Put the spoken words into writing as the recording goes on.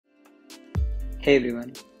Hey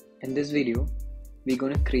everyone, in this video we're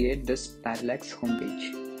going to create this parallax homepage.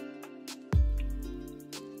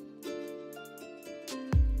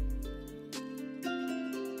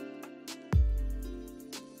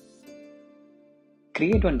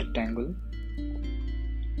 Create one rectangle,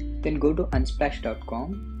 then go to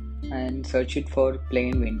unsplash.com and search it for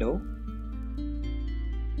plane window.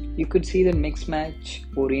 You could see the mix match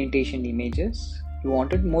orientation images. You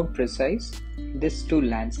want it more precise, this to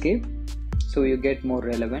landscape, so you get more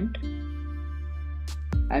relevant.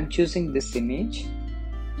 I'm choosing this image.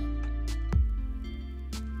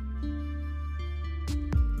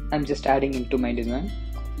 I'm just adding into my design.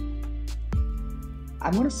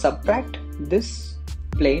 I'm going to subtract this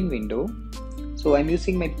plane window, so I'm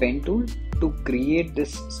using my pen tool to create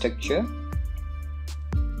this structure.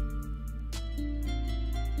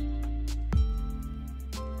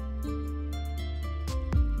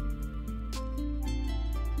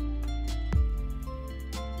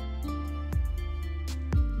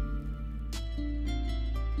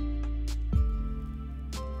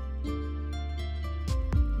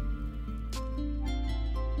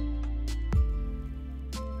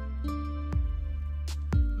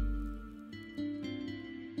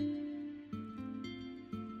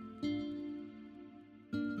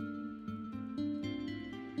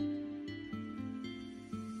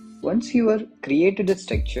 Once you have created a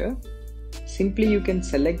structure, simply you can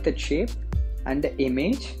select the shape and the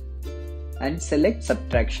image and select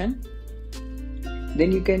subtraction.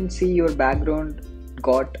 Then you can see your background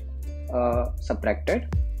got subtracted.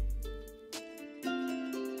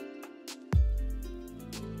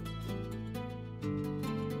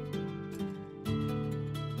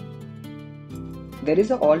 There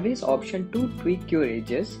is always option to tweak your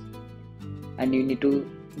edges, and you need to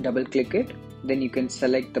double click it. Then you can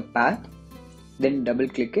select the path, then double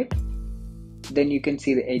click it, then you can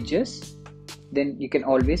see the edges, then you can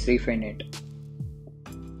always refine it.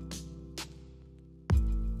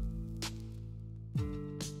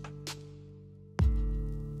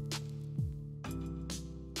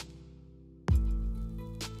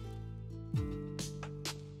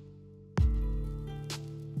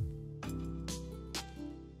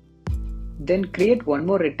 Then create one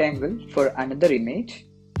more rectangle for another image.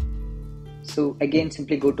 So again,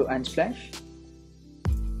 simply go to Unsplash.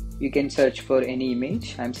 You can search for any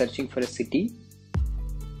image. I'm searching for a city.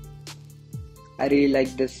 I really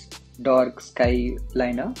like this dark sky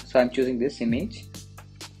liner, so I'm choosing this image.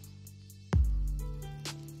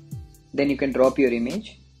 Then you can drop your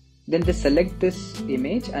image. Then just select this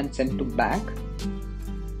image and send to back.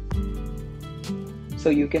 So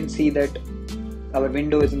you can see that our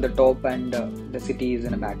window is in the top and the city is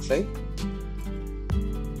in the back side.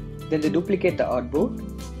 Then duplicate the artboard.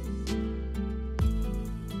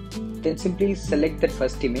 Then simply select that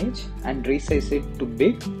first image and resize it to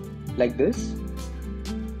big like this.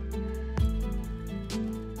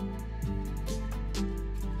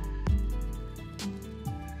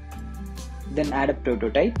 Then add a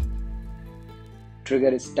prototype. Trigger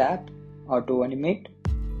is tap, auto animate,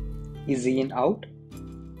 easy in out,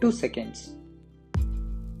 2 seconds.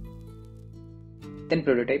 Then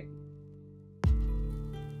prototype.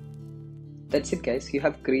 That's it guys, you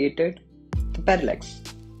have created the parallax.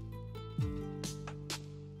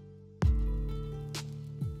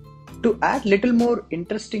 To add little more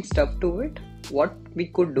interesting stuff to it, what we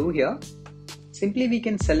could do here, simply we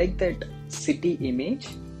can select that city image,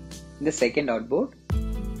 the second artboard,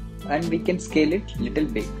 and we can scale it little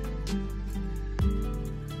big.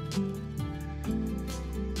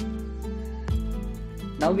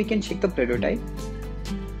 Now we can check the prototype.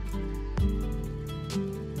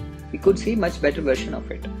 We could see much better version of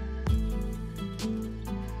it.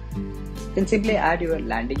 Then simply add your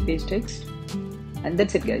landing page text, and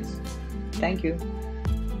that's it guys. Thank you.